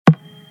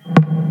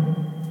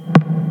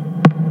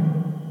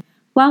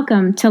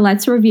Welcome to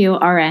Let's Review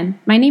RN.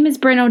 My name is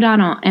Bryn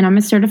O'Donnell, and I'm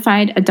a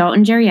certified adult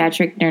and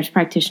geriatric nurse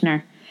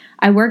practitioner.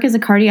 I work as a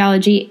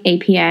cardiology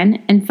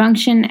APN and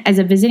function as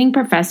a visiting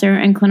professor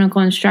and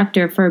clinical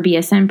instructor for a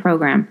BSN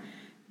program.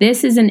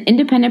 This is an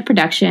independent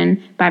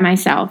production by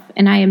myself,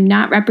 and I am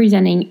not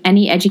representing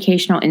any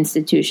educational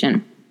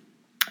institution.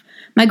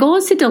 My goal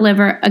is to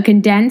deliver a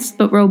condensed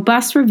but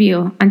robust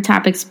review on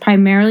topics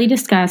primarily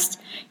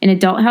discussed in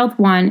Adult Health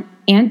 1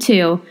 and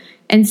 2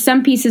 and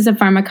some pieces of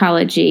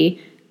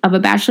pharmacology of a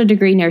bachelor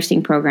degree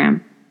nursing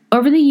program.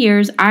 Over the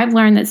years, I've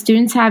learned that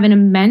students have an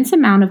immense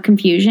amount of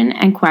confusion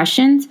and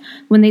questions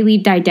when they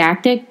leave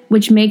didactic,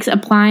 which makes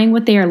applying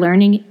what they are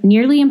learning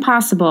nearly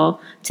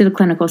impossible to the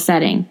clinical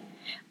setting.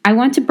 I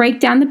want to break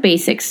down the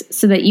basics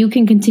so that you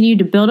can continue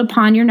to build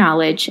upon your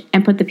knowledge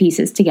and put the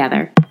pieces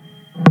together.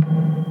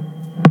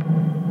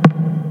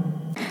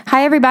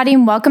 Hi, everybody,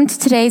 and welcome to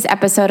today's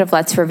episode of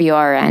Let's Review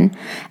RN.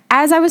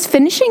 As I was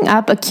finishing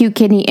up acute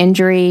kidney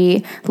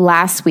injury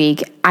last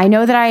week, I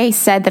know that I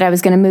said that I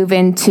was going to move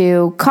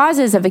into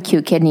causes of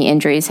acute kidney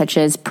injury, such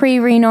as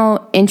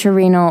pre-renal,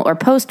 intrarenal, or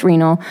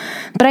post-renal,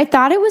 but I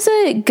thought it was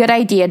a good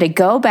idea to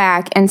go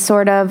back and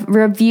sort of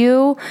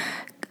review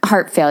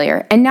heart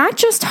failure, and not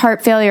just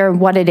heart failure and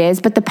what it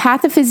is, but the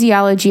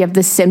pathophysiology of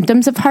the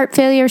symptoms of heart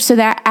failure, so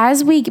that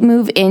as we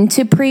move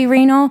into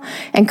pre-renal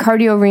and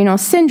cardiorenal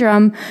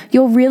syndrome,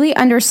 you'll really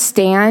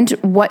understand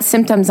what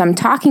symptoms I'm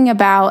talking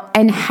about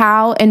and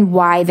how and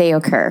why they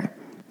occur.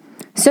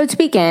 So to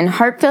begin,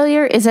 heart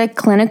failure is a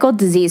clinical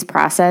disease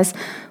process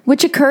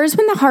which occurs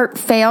when the heart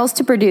fails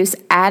to produce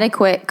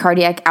adequate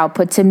cardiac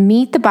output to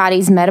meet the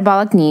body's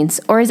metabolic needs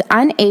or is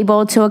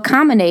unable to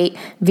accommodate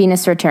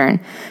venous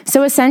return.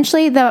 So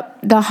essentially,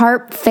 the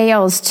heart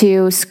fails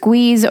to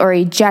squeeze or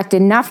eject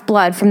enough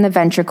blood from the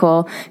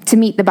ventricle to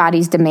meet the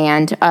body's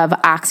demand of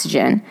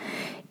oxygen.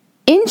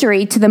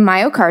 Injury to the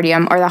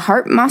myocardium or the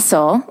heart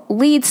muscle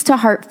leads to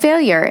heart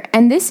failure,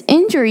 and this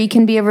injury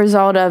can be a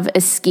result of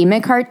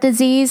ischemic heart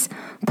disease,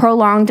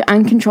 prolonged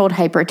uncontrolled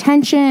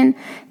hypertension,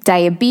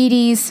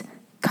 diabetes,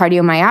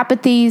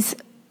 cardiomyopathies,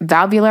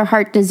 valvular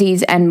heart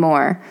disease, and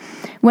more.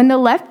 When the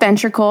left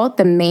ventricle,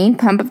 the main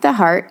pump of the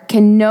heart,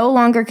 can no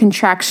longer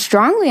contract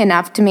strongly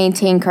enough to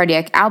maintain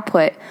cardiac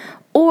output,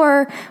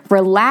 or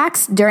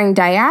relax during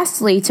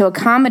diastole to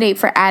accommodate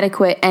for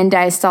adequate end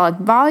diastolic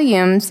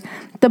volumes,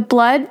 the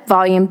blood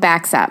volume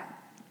backs up.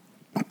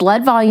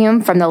 Blood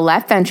volume from the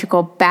left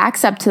ventricle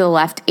backs up to the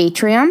left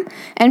atrium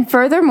and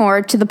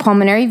furthermore to the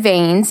pulmonary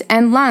veins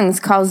and lungs,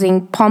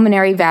 causing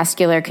pulmonary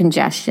vascular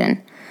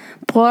congestion.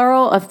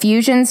 Pleural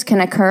effusions can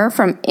occur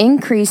from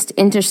increased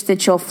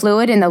interstitial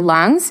fluid in the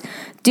lungs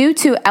due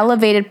to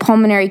elevated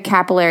pulmonary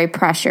capillary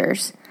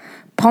pressures.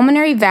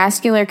 Pulmonary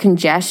vascular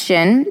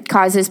congestion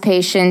causes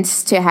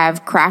patients to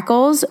have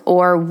crackles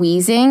or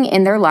wheezing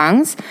in their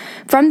lungs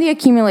from the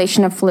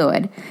accumulation of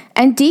fluid,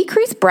 and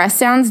decreased breath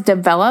sounds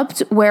developed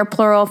where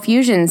pleural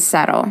effusions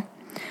settle.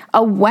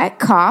 A wet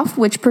cough,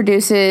 which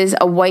produces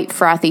a white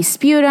frothy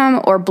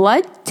sputum or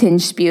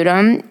blood-tinged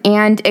sputum,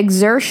 and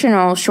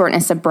exertional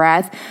shortness of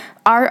breath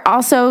are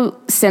also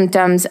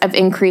symptoms of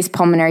increased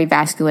pulmonary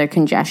vascular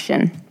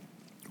congestion.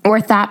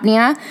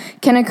 Orthopnea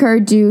can occur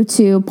due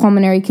to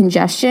pulmonary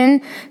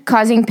congestion,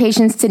 causing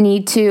patients to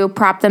need to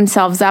prop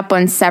themselves up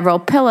on several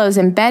pillows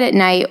in bed at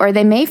night, or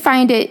they may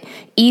find it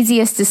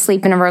easiest to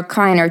sleep in a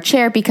recliner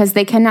chair because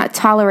they cannot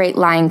tolerate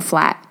lying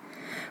flat.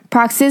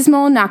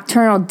 Paroxysmal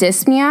nocturnal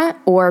dyspnea,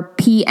 or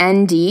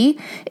PND,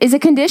 is a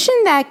condition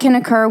that can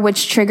occur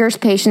which triggers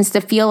patients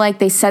to feel like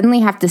they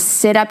suddenly have to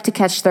sit up to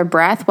catch their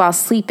breath while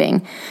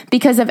sleeping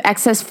because of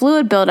excess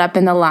fluid buildup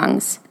in the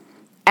lungs.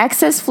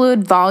 Excess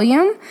fluid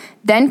volume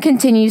then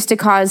continues to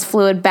cause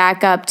fluid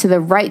back up to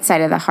the right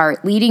side of the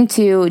heart, leading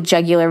to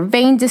jugular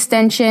vein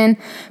distension,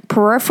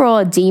 peripheral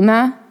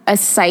edema,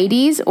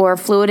 ascites or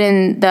fluid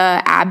in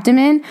the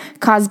abdomen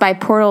caused by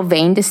portal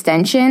vein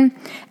distension,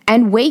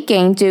 and weight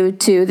gain due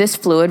to this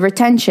fluid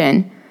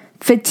retention.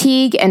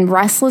 Fatigue and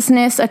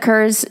restlessness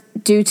occurs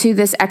due to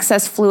this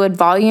excess fluid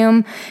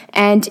volume,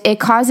 and it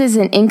causes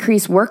an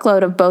increased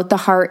workload of both the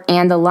heart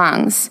and the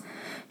lungs.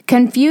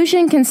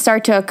 Confusion can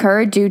start to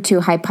occur due to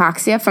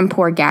hypoxia from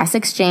poor gas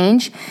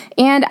exchange,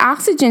 and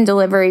oxygen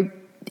delivery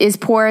is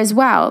poor as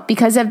well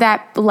because of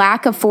that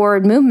lack of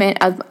forward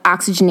movement of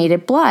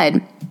oxygenated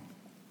blood.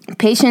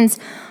 Patients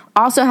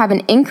also have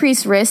an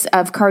increased risk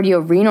of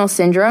cardiorenal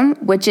syndrome,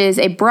 which is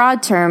a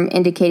broad term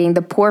indicating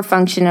the poor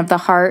function of the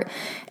heart,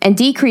 and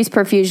decreased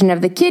perfusion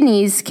of the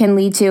kidneys can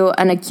lead to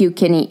an acute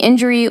kidney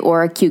injury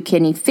or acute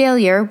kidney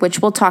failure, which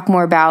we'll talk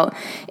more about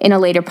in a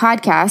later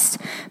podcast.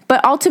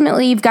 But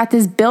ultimately, you've got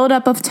this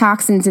buildup of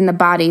toxins in the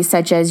body,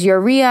 such as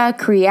urea,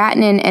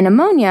 creatinine, and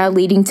ammonia,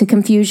 leading to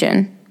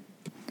confusion.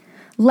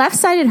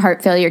 Left-sided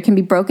heart failure can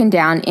be broken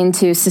down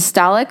into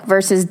systolic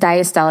versus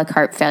diastolic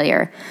heart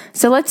failure.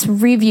 So let's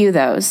review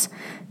those.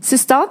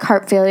 Systolic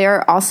heart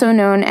failure, also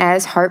known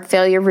as heart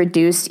failure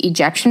reduced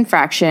ejection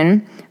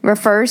fraction,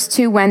 refers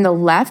to when the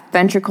left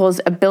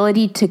ventricle's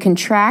ability to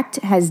contract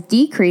has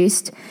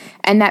decreased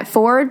and that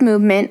forward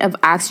movement of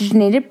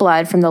oxygenated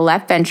blood from the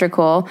left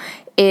ventricle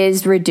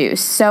is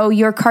reduced. So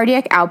your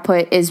cardiac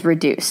output is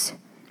reduced.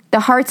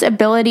 The heart's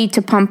ability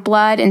to pump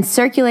blood and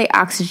circulate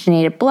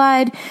oxygenated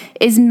blood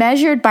is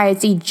measured by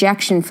its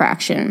ejection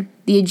fraction.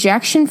 The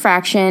ejection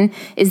fraction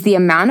is the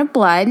amount of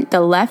blood the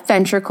left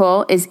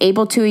ventricle is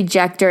able to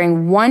eject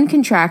during one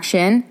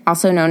contraction,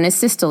 also known as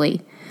systole.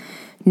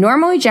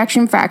 Normal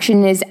ejection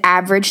fraction is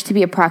averaged to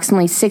be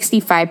approximately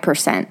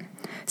 65%.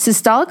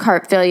 Systolic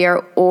heart failure,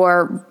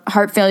 or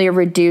heart failure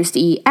reduced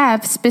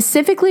EF,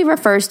 specifically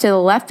refers to the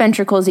left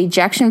ventricle's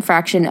ejection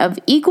fraction of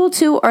equal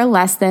to or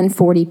less than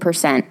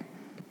 40%.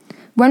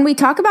 When we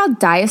talk about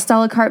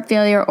diastolic heart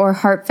failure or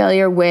heart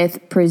failure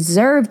with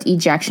preserved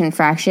ejection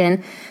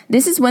fraction,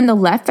 this is when the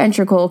left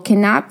ventricle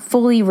cannot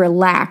fully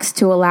relax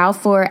to allow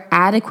for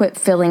adequate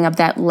filling of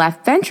that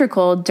left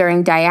ventricle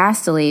during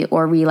diastole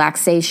or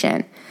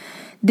relaxation.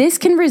 This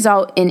can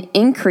result in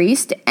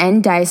increased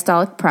end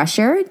diastolic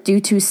pressure due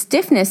to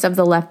stiffness of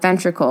the left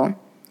ventricle.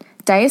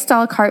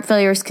 Diastolic heart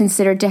failure is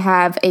considered to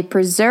have a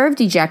preserved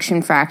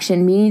ejection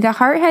fraction, meaning the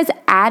heart has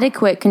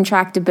adequate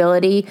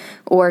contractility,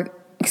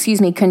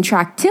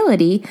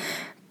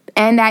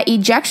 and that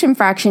ejection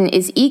fraction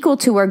is equal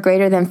to or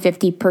greater than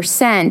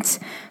 50%,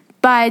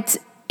 but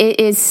it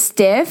is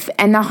stiff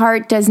and the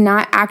heart does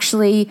not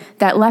actually,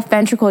 that left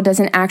ventricle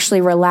doesn't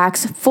actually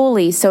relax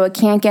fully, so it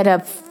can't get a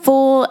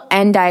full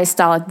end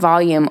diastolic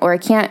volume, or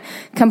it can't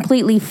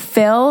completely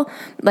fill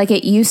like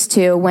it used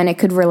to when it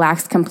could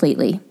relax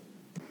completely.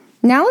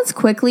 Now let's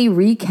quickly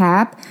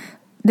recap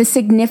the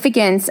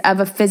significance of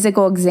a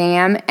physical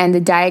exam and the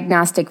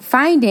diagnostic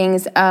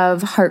findings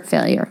of heart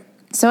failure.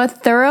 So a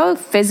thorough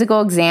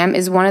physical exam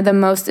is one of the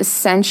most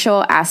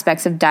essential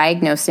aspects of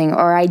diagnosing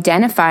or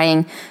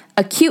identifying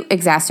acute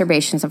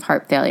exacerbations of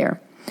heart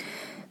failure.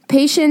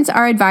 Patients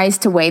are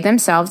advised to weigh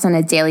themselves on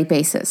a daily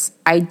basis.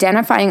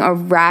 Identifying a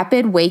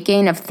rapid weight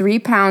gain of 3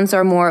 pounds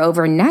or more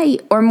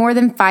overnight, or more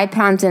than 5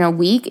 pounds in a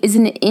week, is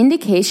an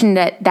indication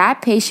that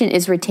that patient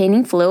is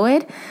retaining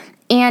fluid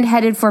and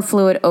headed for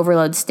fluid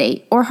overload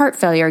state or heart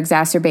failure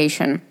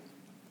exacerbation.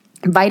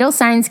 Vital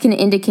signs can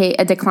indicate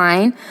a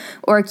decline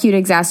or acute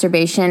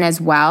exacerbation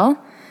as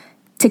well.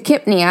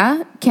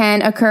 Tachypnea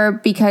can occur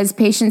because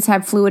patients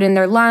have fluid in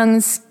their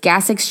lungs,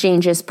 gas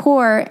exchange is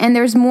poor, and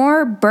there's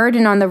more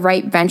burden on the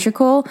right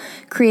ventricle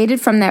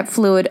created from that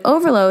fluid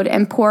overload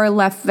and poor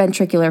left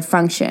ventricular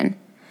function.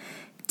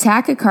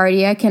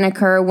 Tachycardia can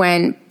occur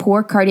when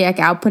poor cardiac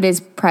output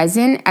is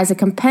present as a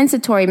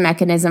compensatory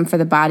mechanism for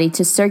the body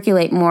to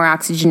circulate more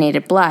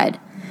oxygenated blood.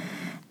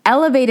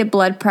 Elevated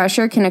blood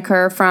pressure can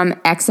occur from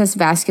excess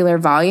vascular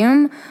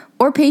volume,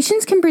 or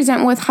patients can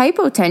present with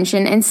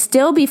hypotension and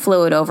still be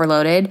fluid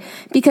overloaded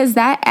because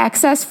that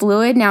excess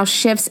fluid now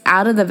shifts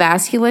out of the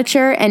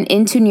vasculature and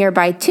into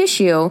nearby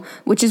tissue,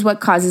 which is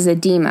what causes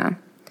edema.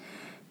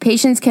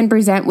 Patients can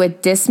present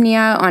with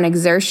dyspnea on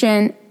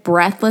exertion,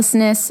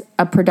 breathlessness,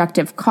 a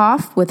productive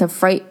cough with a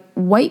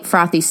white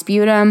frothy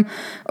sputum,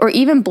 or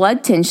even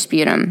blood-tinged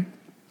sputum.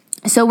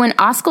 So when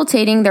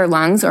auscultating their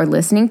lungs or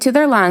listening to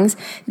their lungs,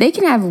 they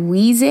can have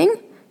wheezing,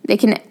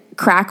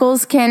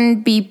 crackles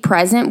can be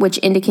present, which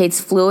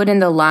indicates fluid in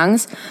the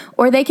lungs,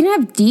 or they can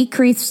have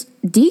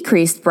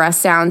decreased breath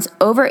sounds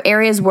over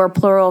areas where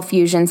pleural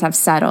effusions have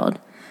settled.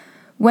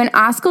 When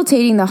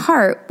auscultating the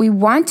heart, we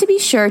want to be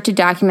sure to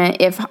document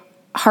if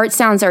heart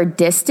sounds are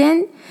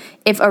distant,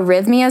 if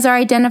arrhythmias are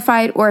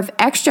identified, or if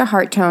extra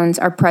heart tones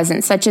are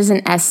present, such as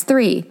an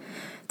S3.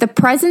 The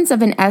presence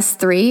of an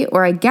S3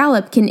 or a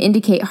gallop can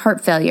indicate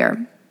heart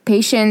failure.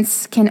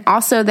 Patients can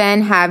also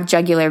then have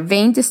jugular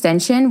vein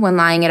distension when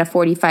lying at a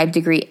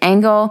 45-degree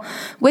angle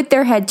with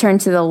their head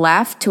turned to the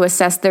left to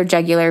assess their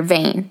jugular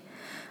vein.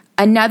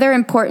 Another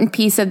important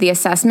piece of the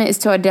assessment is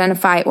to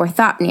identify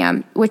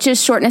orthopnea, which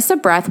is shortness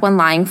of breath when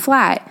lying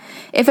flat.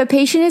 If a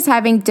patient is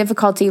having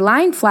difficulty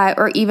lying flat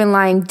or even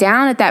lying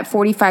down at that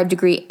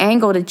 45-degree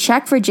angle to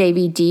check for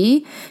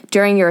JVD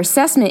during your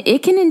assessment,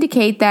 it can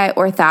indicate that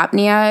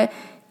orthopnea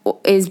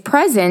is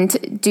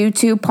present due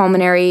to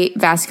pulmonary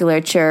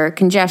vasculature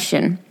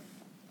congestion.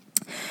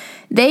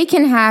 They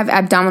can have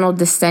abdominal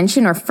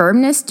distension or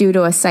firmness due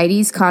to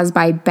ascites caused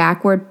by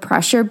backward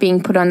pressure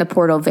being put on the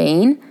portal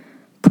vein.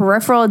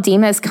 Peripheral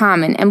edema is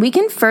common, and we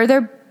can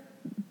further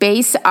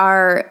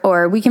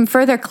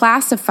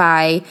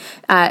classify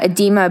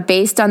edema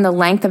based on the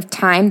length of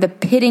time the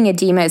pitting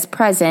edema is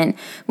present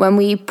when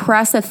we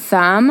press a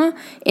thumb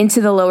into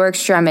the lower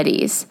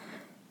extremities.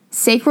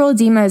 Sacral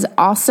edema is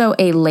also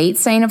a late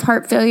sign of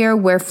heart failure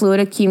where fluid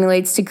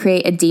accumulates to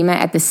create edema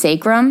at the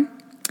sacrum.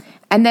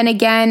 And then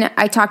again,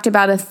 I talked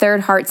about a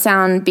third heart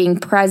sound being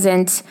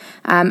present.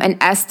 An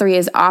S3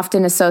 is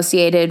often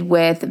associated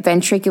with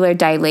ventricular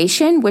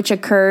dilation, which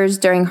occurs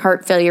during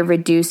heart failure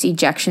reduced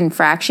ejection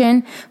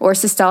fraction or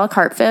systolic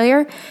heart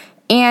failure,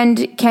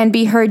 and can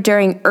be heard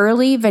during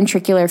early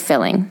ventricular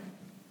filling.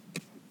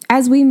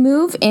 As we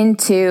move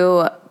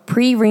into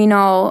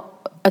pre-renal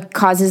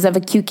causes of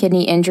acute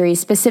kidney injury,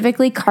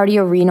 specifically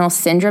cardiorenal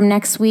syndrome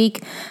next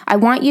week. I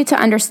want you to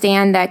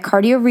understand that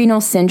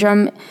cardiorenal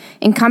syndrome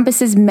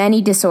encompasses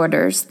many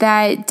disorders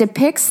that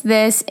depicts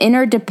this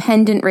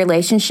interdependent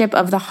relationship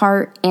of the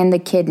heart and the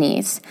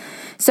kidneys.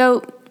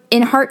 So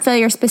in heart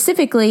failure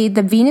specifically,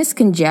 the venous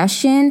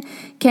congestion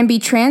can be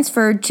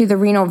transferred to the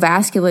renal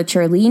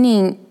vasculature,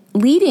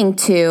 leading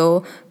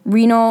to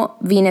renal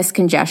venous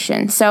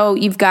congestion. So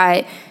you've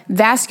got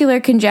vascular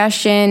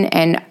congestion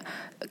and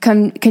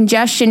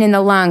congestion in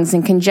the lungs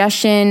and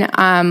congestion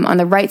on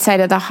the right side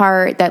of the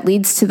heart that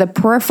leads to the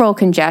peripheral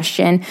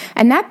congestion.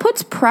 And that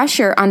puts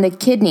pressure on the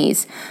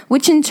kidneys,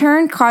 which in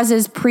turn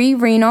causes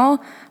pre-renal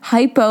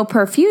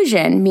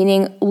hypoperfusion,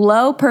 meaning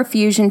low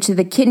perfusion to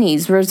the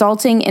kidneys,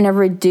 resulting in a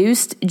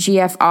reduced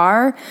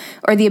GFR,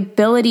 or the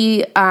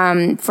ability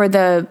for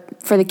the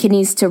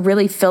kidneys to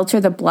really filter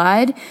the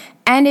blood,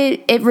 and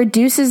it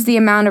reduces the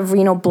amount of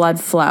renal blood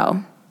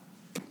flow.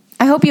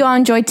 I hope you all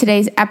enjoyed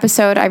today's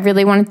episode. I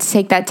really wanted to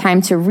take that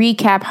time to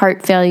recap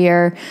heart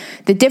failure,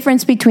 the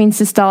difference between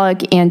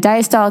systolic and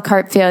diastolic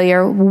heart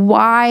failure,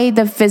 why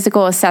the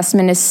physical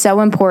assessment is so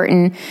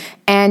important,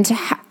 and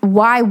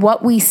why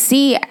what we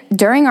see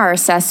during our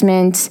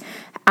assessment,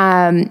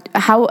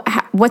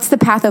 what's the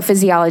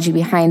pathophysiology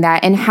behind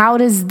that, and how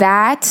does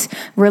that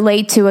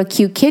relate to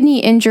acute kidney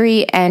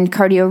injury and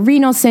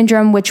cardiorenal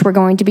syndrome, which we're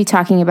going to be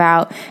talking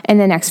about in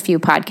the next few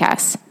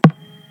podcasts.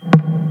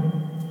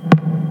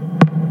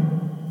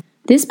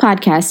 This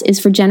podcast is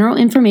for general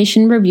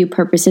information review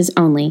purposes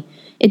only.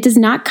 It does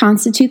not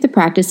constitute the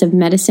practice of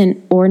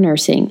medicine or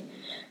nursing.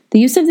 The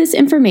use of this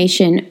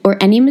information or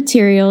any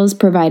materials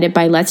provided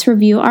by Let's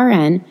Review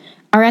RN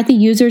are at the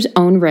user's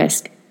own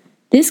risk.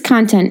 This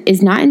content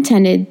is not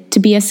intended to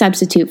be a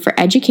substitute for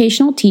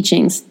educational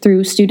teachings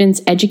through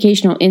students'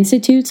 educational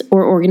institutes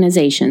or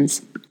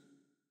organizations.